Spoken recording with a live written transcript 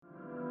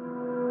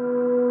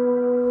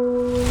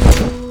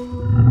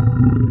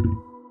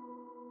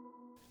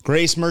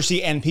Grace,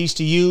 mercy, and peace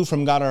to you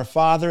from God our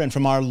Father and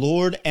from our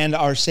Lord and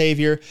our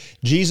Savior,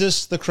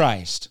 Jesus the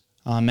Christ.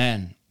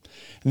 Amen.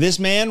 This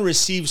man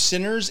receives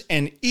sinners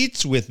and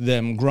eats with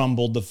them,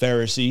 grumbled the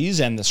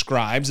Pharisees and the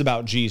scribes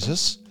about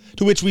Jesus.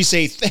 To which we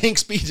say,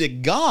 thanks be to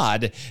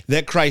God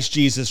that Christ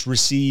Jesus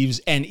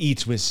receives and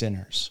eats with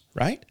sinners,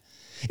 right?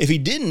 If he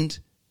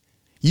didn't,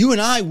 you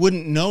and I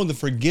wouldn't know the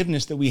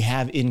forgiveness that we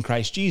have in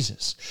Christ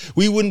Jesus.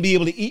 We wouldn't be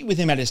able to eat with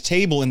him at his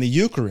table in the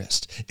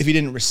Eucharist if he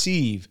didn't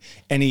receive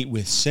and eat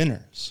with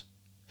sinners.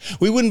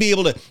 We wouldn't be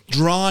able to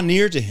draw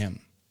near to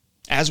him,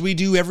 as we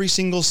do every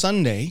single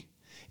Sunday,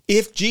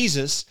 if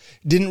Jesus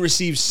didn't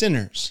receive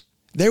sinners.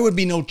 There would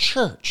be no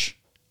church.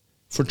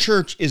 For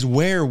church is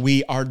where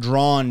we are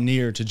drawn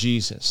near to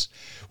Jesus,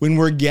 when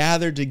we're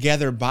gathered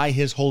together by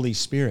his Holy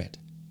Spirit,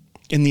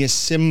 in the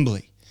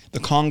assembly, the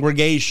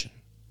congregation.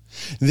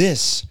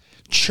 This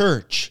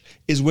church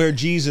is where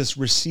Jesus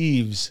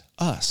receives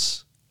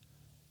us,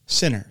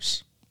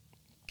 sinners,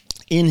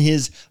 in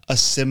his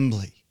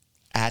assembly,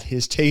 at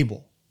his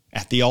table,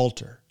 at the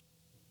altar.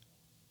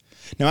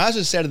 Now, as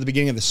I said at the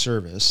beginning of the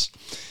service,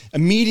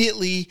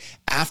 immediately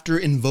after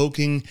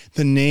invoking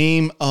the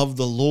name of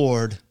the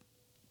Lord,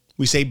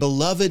 we say,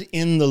 "Beloved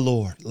in the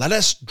Lord, let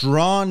us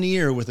draw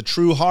near with a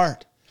true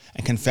heart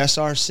and confess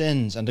our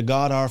sins unto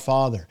God our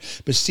Father,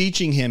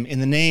 beseeching him in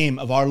the name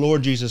of our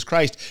Lord Jesus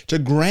Christ to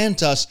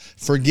grant us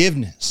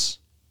forgiveness."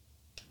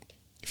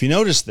 If you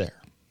notice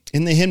there,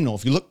 in the hymnal,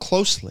 if you look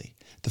closely,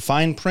 the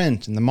fine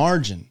print in the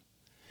margin,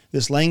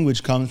 this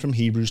language comes from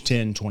Hebrews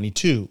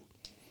 10:22.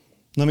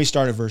 Let me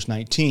start at verse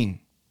 19.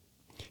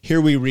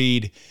 Here we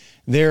read,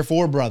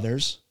 "Therefore,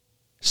 brothers,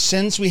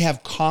 since we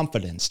have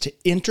confidence to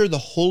enter the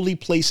holy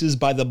places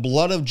by the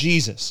blood of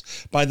Jesus,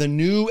 by the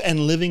new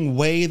and living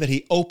way that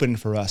he opened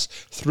for us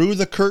through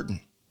the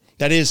curtain,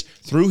 that is,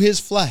 through his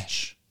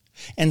flesh,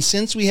 and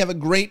since we have a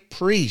great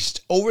priest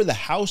over the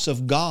house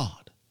of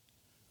God,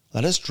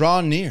 let us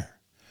draw near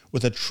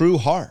with a true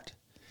heart,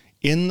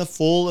 in the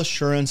full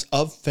assurance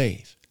of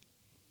faith,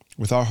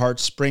 with our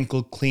hearts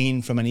sprinkled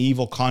clean from an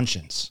evil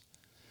conscience,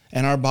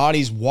 and our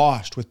bodies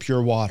washed with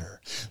pure water.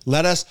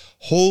 Let us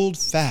hold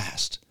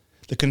fast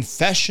the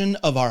confession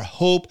of our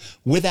hope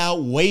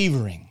without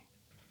wavering,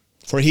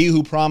 for he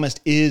who promised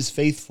is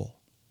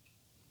faithful.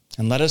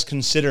 And let us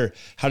consider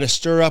how to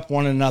stir up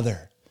one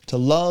another to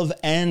love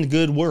and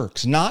good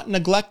works, not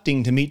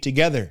neglecting to meet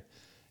together,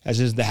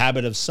 as is the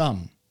habit of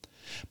some,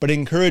 but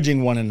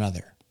encouraging one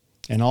another,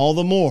 and all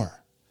the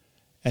more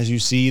as you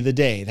see the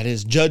day, that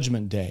is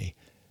Judgment Day,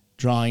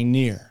 drawing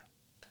near."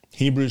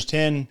 Hebrews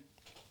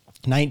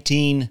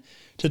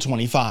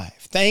 10:19-25.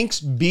 Thanks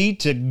be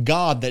to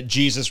God that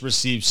Jesus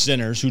receives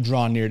sinners who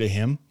draw near to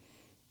him.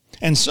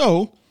 And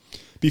so,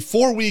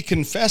 before we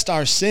confessed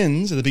our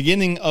sins at the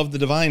beginning of the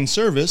divine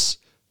service,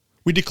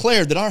 we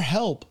declared that our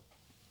help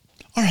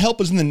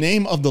is in the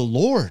name of the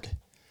Lord,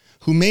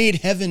 who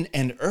made heaven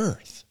and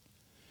earth.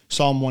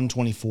 Psalm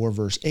 124,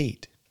 verse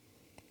 8.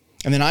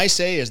 And then I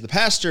say, as the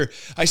pastor,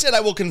 I said,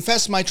 "I will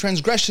confess my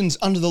transgressions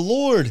unto the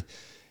Lord,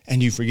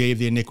 and you forgave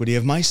the iniquity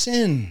of my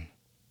sin."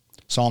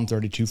 Psalm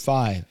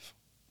 32:5.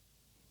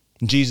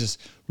 Jesus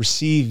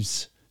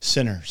receives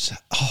sinners.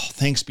 Oh,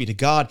 thanks be to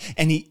God.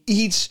 And he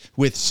eats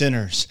with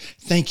sinners.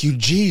 Thank you,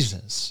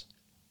 Jesus.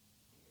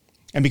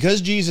 And because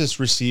Jesus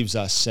receives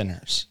us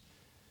sinners,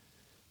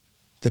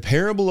 the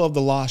parable of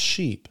the lost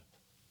sheep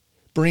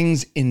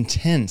brings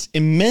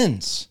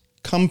immense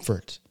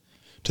comfort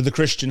to the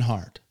Christian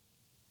heart.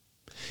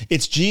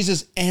 It's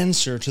Jesus'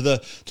 answer to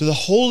the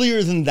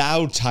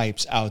holier-than-thou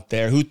types out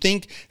there who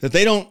think that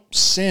they don't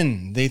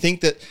sin. They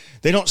think that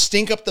they don't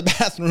stink up the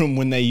bathroom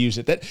when they use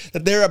it,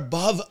 that they're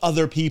above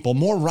other people,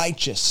 more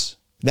righteous.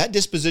 That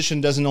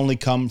disposition doesn't only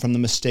come from the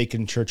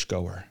mistaken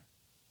churchgoer,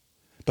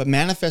 but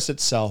manifests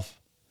itself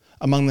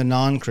among the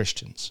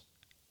non-Christians,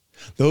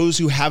 those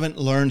who haven't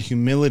learned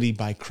humility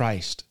by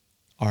Christ,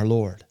 our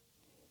Lord.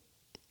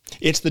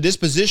 It's the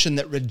disposition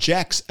that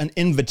rejects an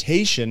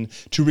invitation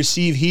to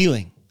receive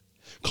healing,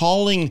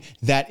 calling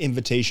that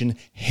invitation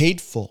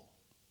hateful.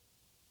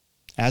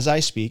 As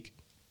I speak,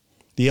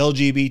 the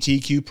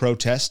LGBTQ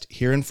protest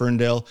here in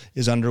Ferndale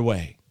is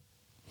underway.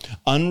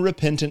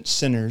 Unrepentant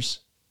sinners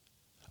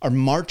are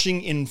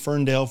marching in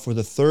Ferndale for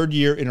the third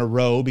year in a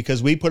row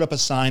because we put up a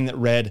sign that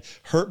read,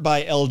 "Hurt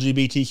by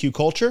LGBTQ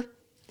culture?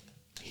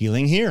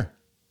 Healing here."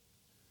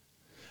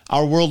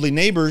 Our worldly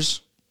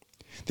neighbors,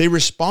 they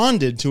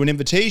responded to an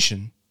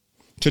invitation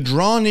to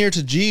draw near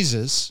to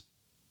Jesus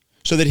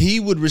so that he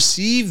would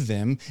receive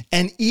them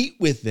and eat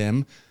with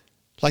them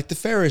like the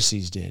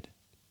Pharisees did.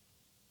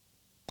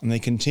 And they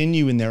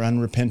continue in their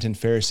unrepentant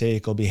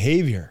Pharisaical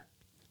behavior,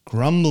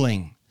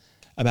 grumbling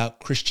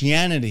about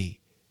Christianity,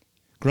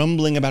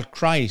 grumbling about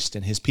Christ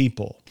and his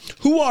people.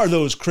 Who are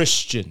those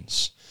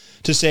Christians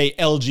to say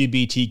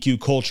LGBTQ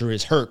culture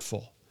is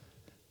hurtful?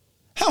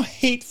 How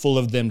hateful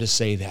of them to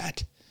say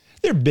that.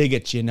 They're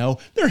bigots, you know.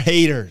 They're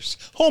haters,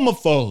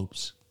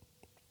 homophobes.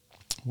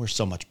 We're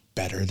so much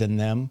better than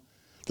them.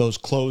 Those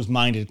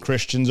closed-minded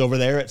Christians over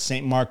there at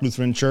St. Mark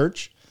Lutheran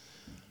Church.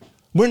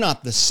 We're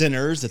not the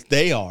sinners that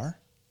they are.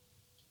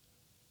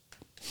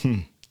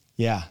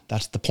 Yeah,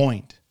 that's the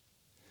point.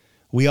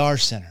 We are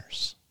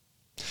sinners,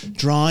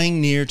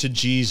 drawing near to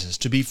Jesus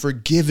to be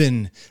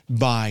forgiven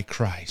by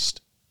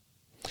Christ.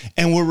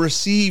 And we're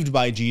received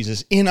by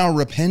Jesus in our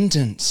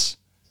repentance.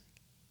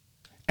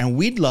 And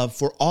we'd love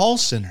for all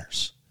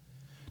sinners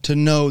to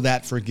know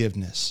that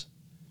forgiveness,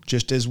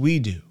 just as we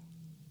do.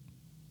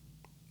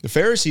 The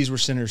Pharisees were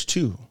sinners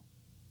too,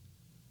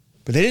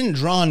 but they didn't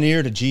draw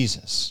near to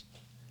Jesus.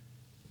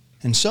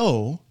 And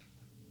so,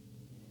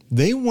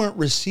 they weren't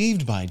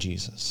received by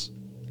Jesus.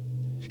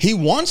 He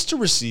wants to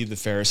receive the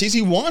Pharisees.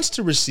 He wants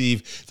to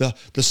receive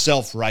the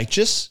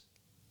self-righteous.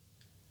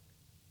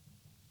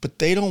 But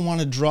they don't want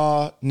to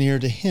draw near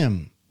to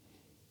him.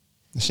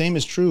 The same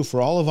is true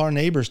for all of our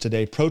neighbors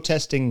today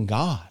protesting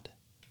God.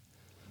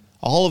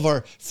 All of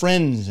our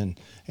friends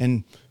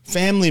and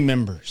family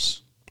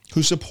members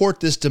who support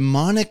this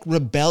demonic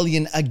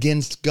rebellion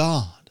against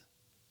God.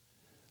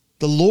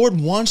 The Lord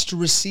wants to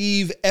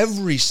receive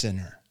every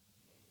sinner.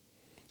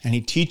 And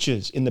he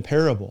teaches in the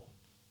parable.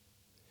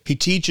 He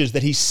teaches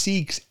that he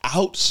seeks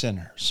out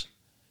sinners,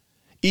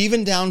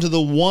 even down to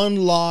the one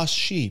lost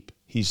sheep,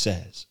 he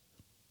says.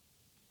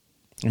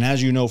 And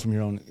as you know from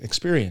your own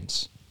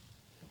experience,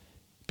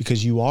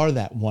 because you are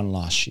that one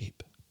lost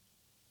sheep,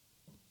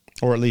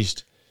 or at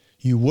least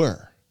you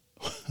were,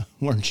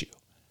 weren't you?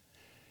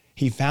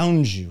 He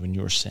found you in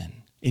your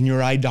sin, in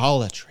your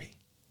idolatry.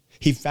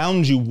 He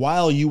found you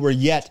while you were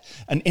yet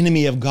an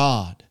enemy of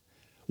God,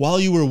 while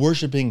you were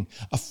worshiping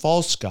a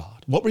false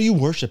god. What were you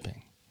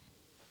worshiping?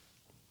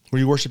 Were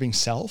you worshiping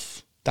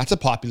self? That's a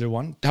popular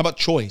one. How about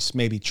choice?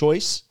 Maybe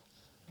choice,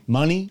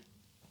 money,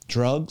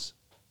 drugs,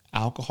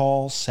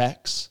 alcohol,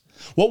 sex.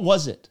 What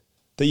was it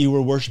that you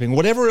were worshiping?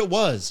 Whatever it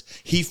was,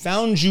 he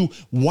found you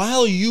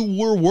while you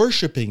were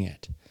worshiping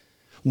it,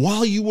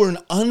 while you were an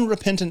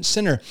unrepentant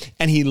sinner,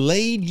 and he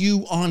laid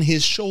you on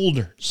his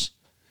shoulders,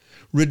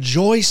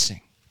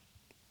 rejoicing.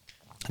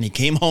 And he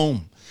came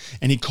home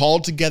and he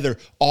called together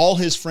all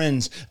his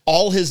friends,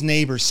 all his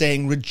neighbors,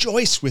 saying,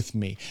 "Rejoice with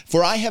me,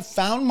 for I have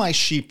found my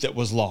sheep that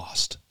was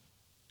lost."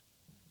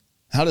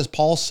 How does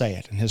Paul say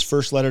it in his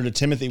first letter to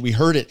Timothy? We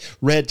heard it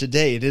read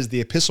today. It is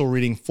the epistle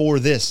reading for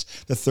this,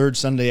 the third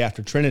Sunday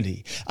after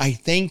Trinity. "I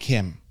thank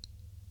him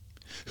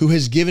who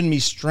has given me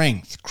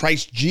strength,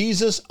 Christ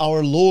Jesus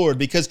our Lord,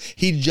 because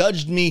he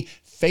judged me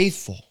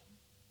faithful,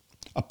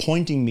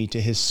 appointing me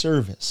to his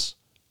service.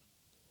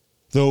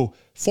 Though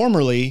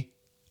formerly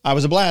I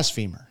was a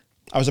blasphemer,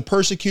 I was a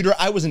persecutor,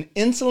 I was an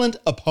insolent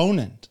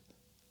opponent,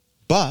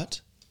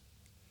 but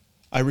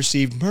I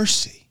received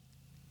mercy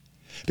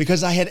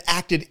because I had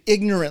acted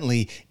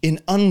ignorantly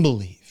in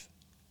unbelief,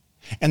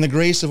 and the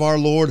grace of our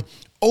Lord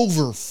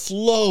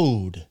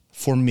overflowed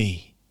for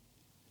me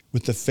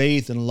with the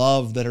faith and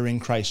love that are in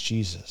Christ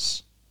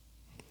Jesus.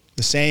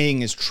 The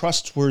saying is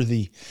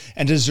trustworthy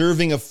and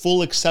deserving of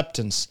full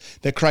acceptance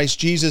that Christ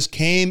Jesus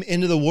came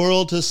into the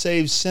world to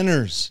save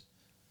sinners,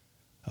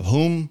 of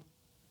whom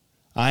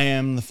I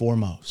am the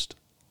foremost.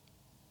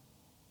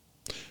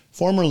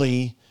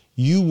 Formerly,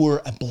 you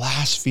were a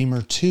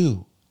blasphemer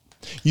too.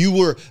 You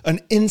were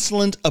an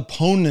insolent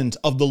opponent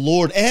of the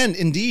Lord and,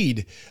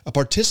 indeed, a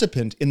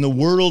participant in the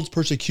world's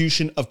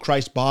persecution of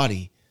Christ's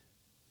body,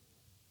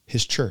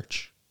 his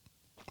church.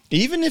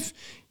 Even if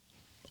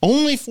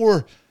only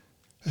for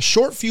a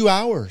short few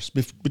hours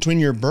between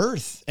your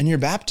birth and your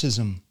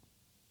baptism.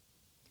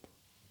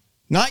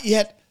 Not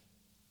yet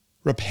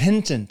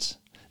repentant,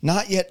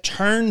 not yet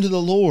turned to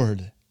the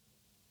Lord.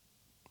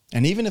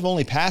 And even if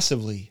only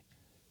passively,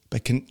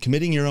 but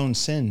committing your own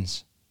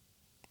sins.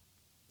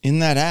 In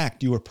that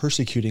act, you are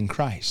persecuting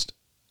Christ.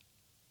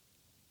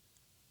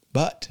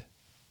 But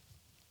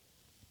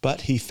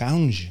he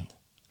found you.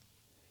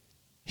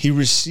 He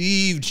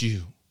received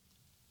you.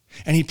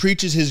 And he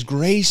preaches his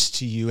grace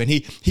to you. And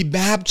he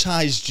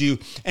baptized you.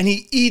 And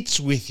he eats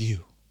with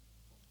you.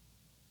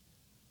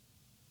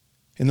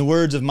 In the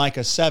words of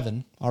Micah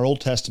 7, our Old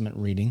Testament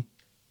reading,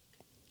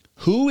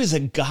 "Who is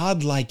a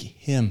God like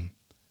him,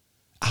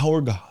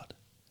 our God,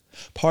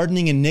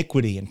 pardoning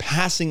iniquity and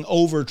passing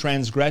over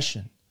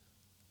transgression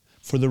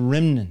for the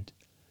remnant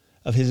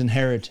of his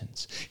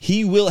inheritance?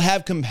 He will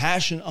have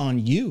compassion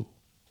on you.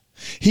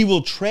 He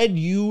will tread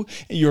you,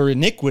 your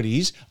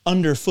iniquities,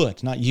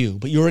 underfoot." Not you,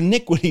 but your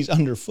iniquities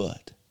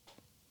underfoot.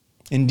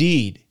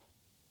 Indeed,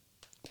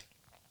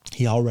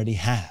 he already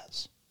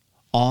has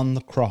on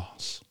the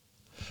cross,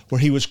 where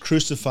he was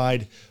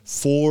crucified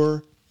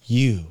for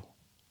you,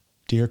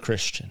 dear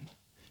Christian,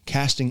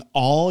 casting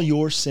all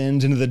your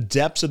sins into the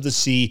depths of the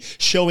sea,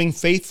 showing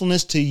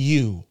faithfulness to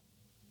you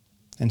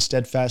and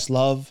steadfast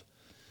love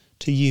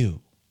to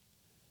you,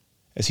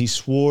 as he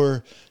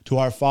swore to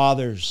our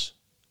fathers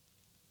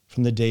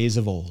from the days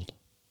of old.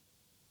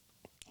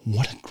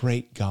 What a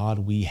great God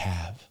we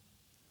have.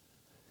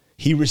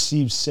 He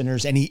receives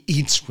sinners and he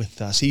eats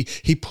with us.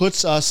 He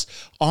puts us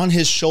on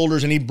his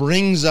shoulders and he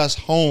brings us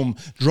home,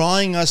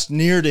 drawing us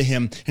near to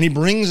him. And he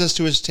brings us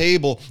to his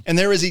table. And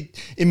there is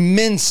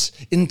immense,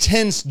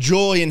 intense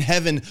joy in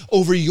heaven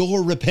over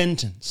your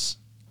repentance,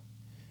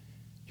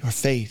 your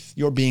faith,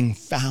 your being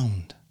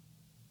found.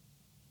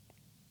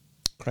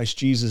 Christ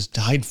Jesus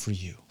died for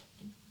you.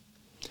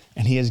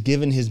 And he has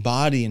given his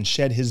body and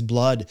shed his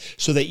blood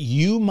so that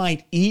you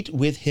might eat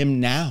with him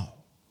now.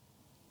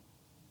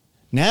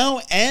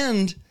 Now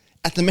and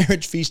at the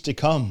marriage feast to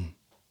come.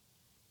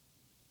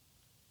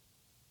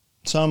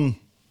 Some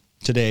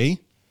today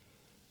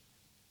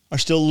are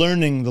still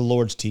learning the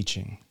Lord's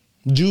teaching,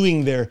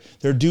 doing their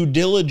due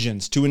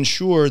diligence to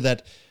ensure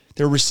that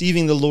they're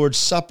receiving the Lord's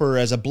Supper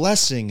as a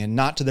blessing and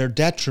not to their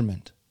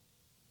detriment.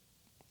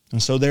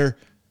 And so they're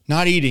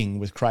not eating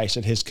with Christ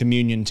at his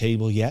communion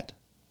table yet.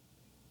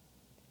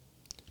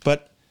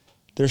 But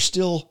they're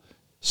still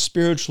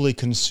spiritually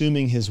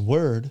consuming his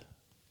word,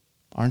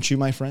 aren't you,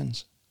 my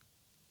friends?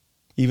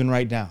 Even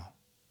right now.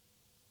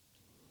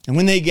 And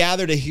when they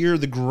gather to hear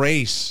the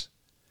grace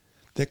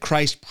that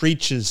Christ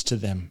preaches to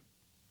them,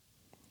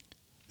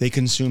 they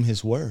consume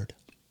his word.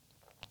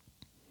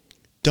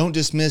 Don't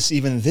dismiss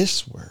even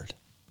this word.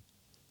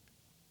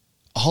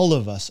 All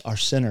of us are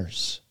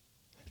sinners,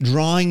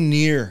 drawing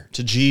near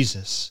to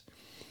Jesus.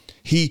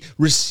 He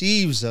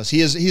receives us.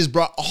 He has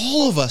brought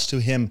all of us to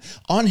him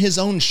on his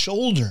own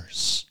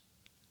shoulders.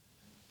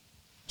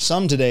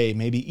 Some today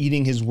may be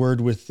eating his word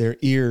with their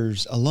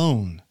ears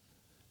alone.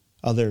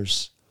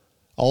 Others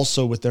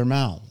also with their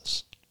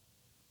mouths.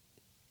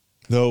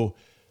 Though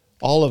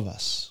all of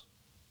us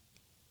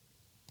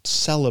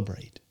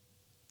celebrate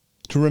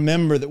to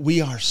remember that we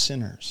are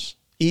sinners,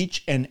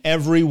 each and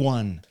every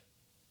one.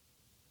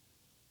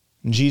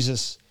 And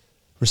Jesus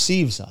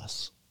receives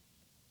us.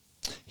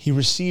 He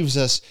receives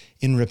us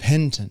in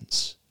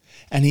repentance,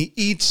 and he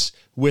eats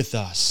with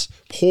us,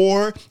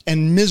 poor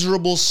and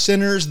miserable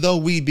sinners though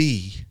we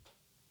be,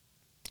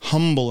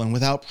 humble and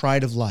without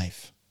pride of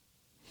life.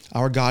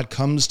 Our God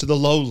comes to the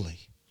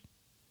lowly,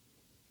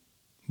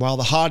 while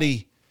the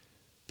haughty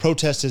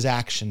protest his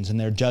actions and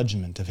their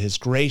judgment of his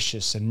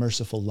gracious and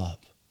merciful love.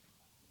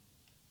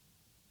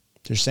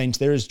 Dear saints,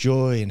 there is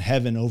joy in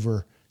heaven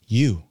over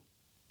you,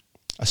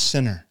 a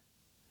sinner,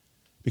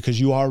 because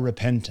you are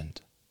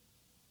repentant.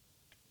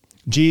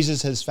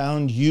 Jesus has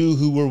found you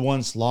who were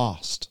once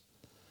lost.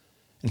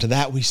 And to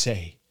that we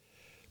say,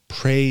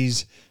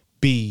 praise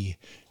be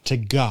to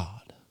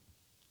God.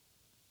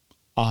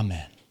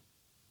 Amen.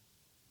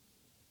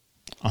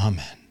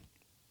 Amen.